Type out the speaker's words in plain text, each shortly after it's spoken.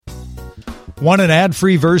Want an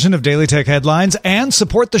ad-free version of Daily Tech Headlines and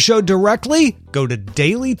support the show directly? Go to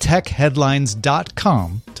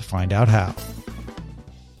dailytechheadlines.com to find out how.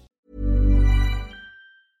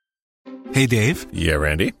 Hey, Dave. Yeah,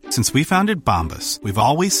 Randy. Since we founded Bombas, we've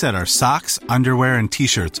always said our socks, underwear, and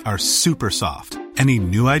T-shirts are super soft. Any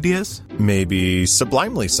new ideas? Maybe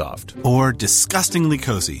sublimely soft. Or disgustingly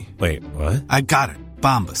cozy. Wait, what? I got it.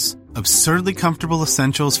 Bombas. Absurdly comfortable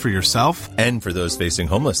essentials for yourself and for those facing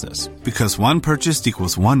homelessness. Because one purchased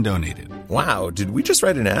equals one donated. Wow, did we just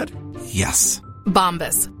write an ad? Yes.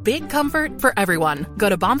 Bombas. Big comfort for everyone. Go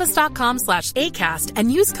to bombas.com/ACAST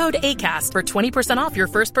and use code ACAST for 20% off your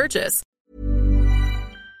first purchase.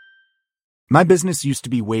 My business used to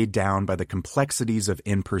be weighed down by the complexities of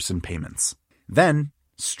in-person payments. Then,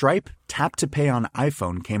 Stripe Tap to Pay on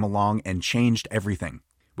iPhone came along and changed everything.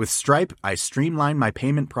 With Stripe, I streamlined my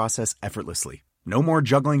payment process effortlessly. No more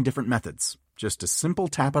juggling different methods. Just a simple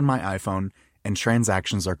tap on my iPhone and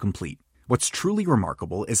transactions are complete. What's truly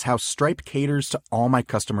remarkable is how Stripe caters to all my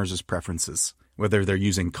customers' preferences. Whether they're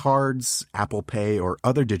using cards, Apple Pay, or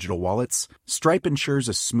other digital wallets, Stripe ensures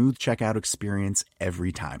a smooth checkout experience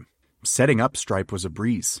every time. Setting up Stripe was a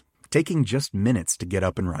breeze, taking just minutes to get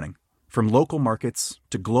up and running. From local markets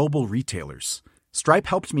to global retailers, Stripe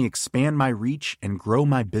helped me expand my reach and grow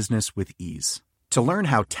my business with ease. To learn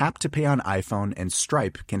how Tap to Pay on iPhone and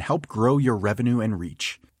Stripe can help grow your revenue and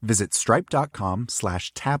reach, visit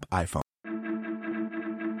stripe.com/tapiphone.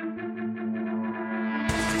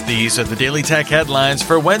 These are the Daily Tech Headlines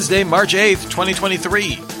for Wednesday, March 8th,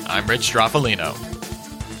 2023. I'm Rich Stroffolino.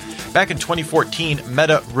 Back in 2014,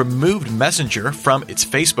 Meta removed Messenger from its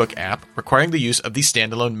Facebook app, requiring the use of the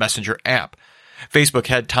standalone Messenger app. Facebook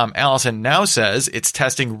head Tom Allison now says it's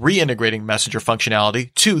testing reintegrating Messenger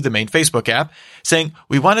functionality to the main Facebook app, saying,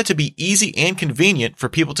 "We want it to be easy and convenient for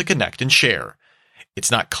people to connect and share." It's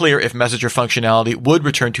not clear if Messenger functionality would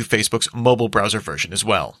return to Facebook's mobile browser version as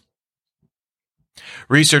well.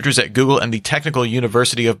 Researchers at Google and the Technical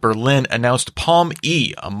University of Berlin announced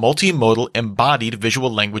PaLM-E, a multimodal embodied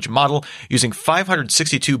visual language model using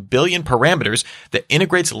 562 billion parameters that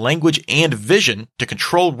integrates language and vision to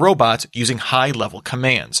control robots using high-level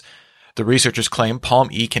commands. The researchers claim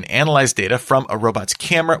PaLM-E can analyze data from a robot's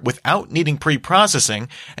camera without needing pre-processing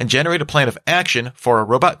and generate a plan of action for a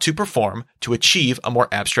robot to perform to achieve a more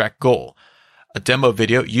abstract goal. A demo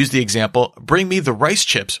video used the example, "Bring me the rice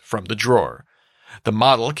chips from the drawer." The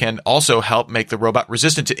model can also help make the robot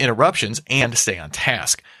resistant to interruptions and stay on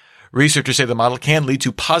task. Researchers say the model can lead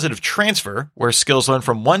to positive transfer, where skills learned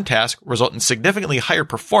from one task result in significantly higher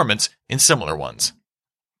performance in similar ones.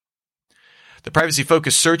 The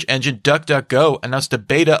privacy-focused search engine DuckDuckGo announced a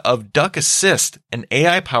beta of Duck Assist, an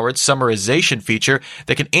AI-powered summarization feature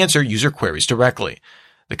that can answer user queries directly.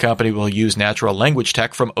 The company will use natural language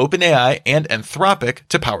tech from OpenAI and Anthropic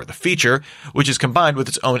to power the feature, which is combined with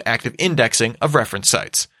its own active indexing of reference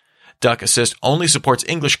sites. Duck Assist only supports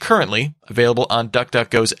English currently, available on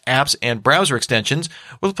DuckDuckGo's apps and browser extensions,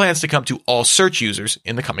 with plans to come to all search users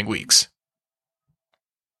in the coming weeks.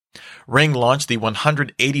 Ring launched the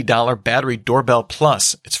 $180 Battery Doorbell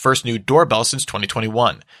Plus, its first new doorbell since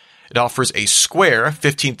 2021. It offers a square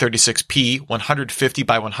 1536p 150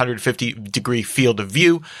 by 150 degree field of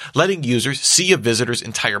view, letting users see a visitor's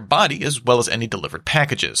entire body as well as any delivered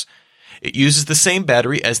packages. It uses the same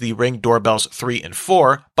battery as the Ring Doorbells 3 and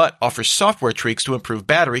 4, but offers software tweaks to improve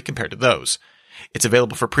battery compared to those. It's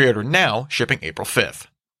available for pre-order now, shipping April 5th.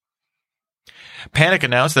 Panic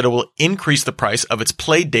announced that it will increase the price of its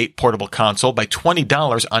Playdate portable console by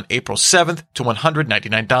 $20 on April 7th to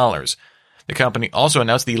 $199. The company also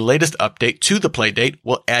announced the latest update to the Playdate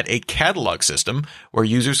will add a catalog system where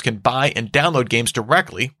users can buy and download games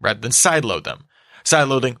directly rather than sideload them.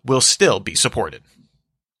 Sideloading will still be supported.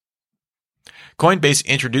 Coinbase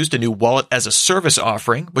introduced a new wallet-as-a-service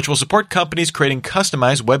offering, which will support companies creating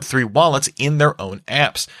customized Web3 wallets in their own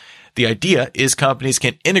apps. The idea is companies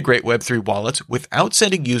can integrate Web3 wallets without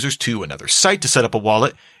sending users to another site to set up a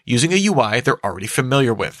wallet using a UI they're already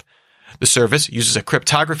familiar with. The service uses a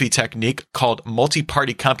cryptography technique called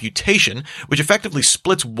multi-party computation, which effectively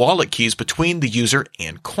splits wallet keys between the user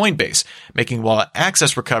and Coinbase, making wallet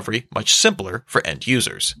access recovery much simpler for end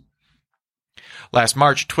users. Last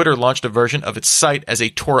March, Twitter launched a version of its site as a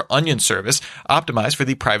Tor Onion service optimized for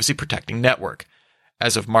the privacy-protecting network.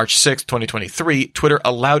 As of March 6, 2023, Twitter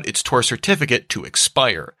allowed its Tor certificate to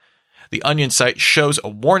expire. The Onion site shows a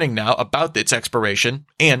warning now about its expiration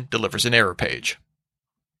and delivers an error page.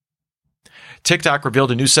 TikTok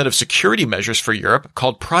revealed a new set of security measures for Europe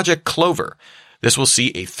called Project Clover. This will see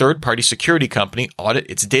a third-party security company audit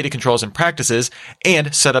its data controls and practices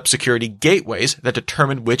and set up security gateways that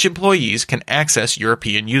determine which employees can access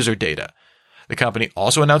European user data. The company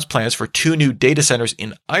also announced plans for 2 new data centers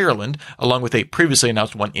in Ireland, along with a previously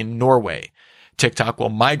announced one in Norway. TikTok will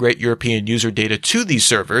migrate European user data to these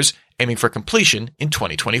servers, aiming for completion in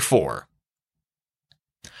 2024.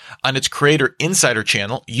 On its Creator Insider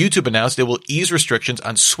channel, YouTube announced it will ease restrictions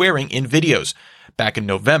on swearing in videos. Back in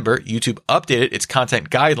November, YouTube updated its content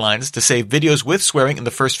guidelines to say videos with swearing in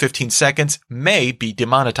the first 15 seconds may be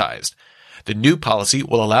demonetized. The new policy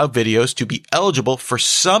will allow videos to be eligible for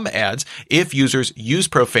some ads if users use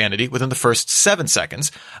profanity within the first 7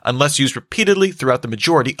 seconds, unless used repeatedly throughout the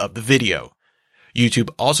majority of the video. YouTube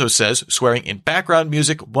also says swearing in background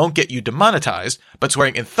music won't get you demonetized, but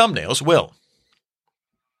swearing in thumbnails will.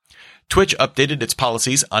 Twitch updated its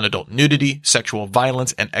policies on adult nudity, sexual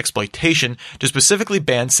violence, and exploitation to specifically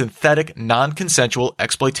ban synthetic, non-consensual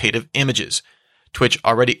exploitative images. Twitch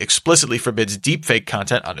already explicitly forbids deepfake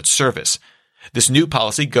content on its service. This new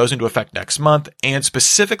policy goes into effect next month and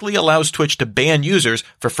specifically allows Twitch to ban users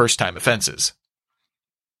for first-time offenses.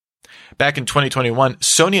 Back in 2021,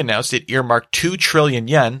 Sony announced it earmarked 2 trillion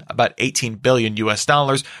yen, about $18 billion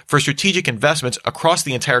for strategic investments across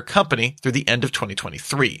the entire company through the end of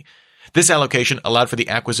 2023. This allocation allowed for the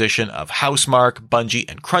acquisition of Housemarque, Bungie,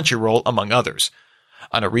 and Crunchyroll, among others.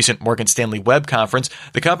 On a recent Morgan Stanley web conference,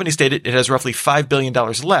 the company stated it has roughly $5 billion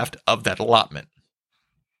left of that allotment.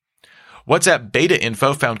 WhatsApp beta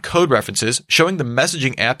info found code references showing the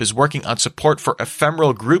messaging app is working on support for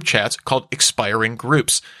ephemeral group chats called expiring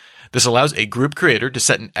groups. This allows a group creator to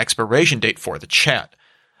set an expiration date for the chat.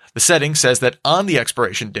 The setting says that on the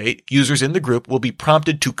expiration date, users in the group will be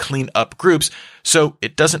prompted to clean up groups, so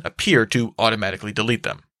it doesn't appear to automatically delete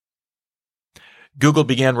them. Google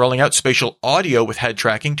began rolling out spatial audio with head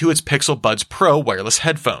tracking to its Pixel Buds Pro wireless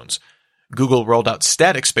headphones. Google rolled out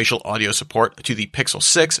static spatial audio support to the Pixel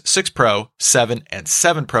 6, 6 Pro, 7, and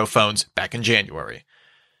 7 Pro phones back in January.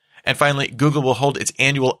 And finally, Google will hold its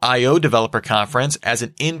annual I/O Developer Conference as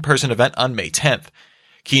an in-person event on May 10th.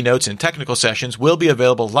 Keynotes and technical sessions will be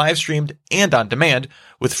available live-streamed and on demand,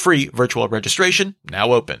 with free virtual registration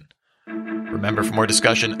now open. Remember, for more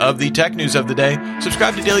discussion of the tech news of the day,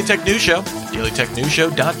 subscribe to Daily Tech News Show at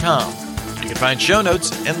dailytechnewsshow.com. You can find show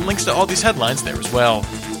notes and links to all these headlines there as well.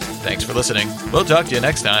 Thanks for listening. We'll talk to you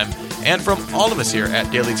next time. And from all of us here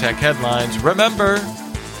at Daily Tech Headlines, remember,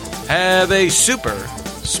 have a super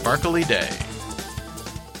sparkly day.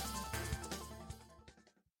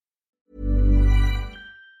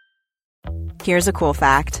 Here's a cool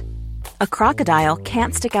fact. A crocodile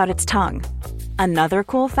can't stick out its tongue. Another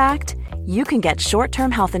cool fact, you can get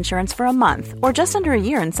short-term health insurance for a month or just under a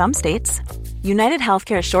year in some states. United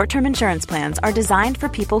Healthcare short-term insurance plans are designed for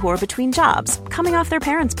people who are between jobs, coming off their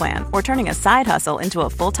parents' plan, or turning a side hustle into a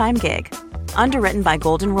full-time gig. Underwritten by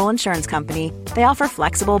Golden Rule Insurance Company, they offer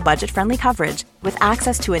flexible, budget-friendly coverage with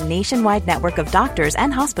access to a nationwide network of doctors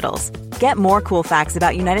and hospitals. Get more cool facts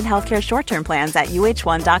about United Healthcare short-term plans at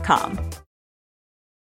uh1.com.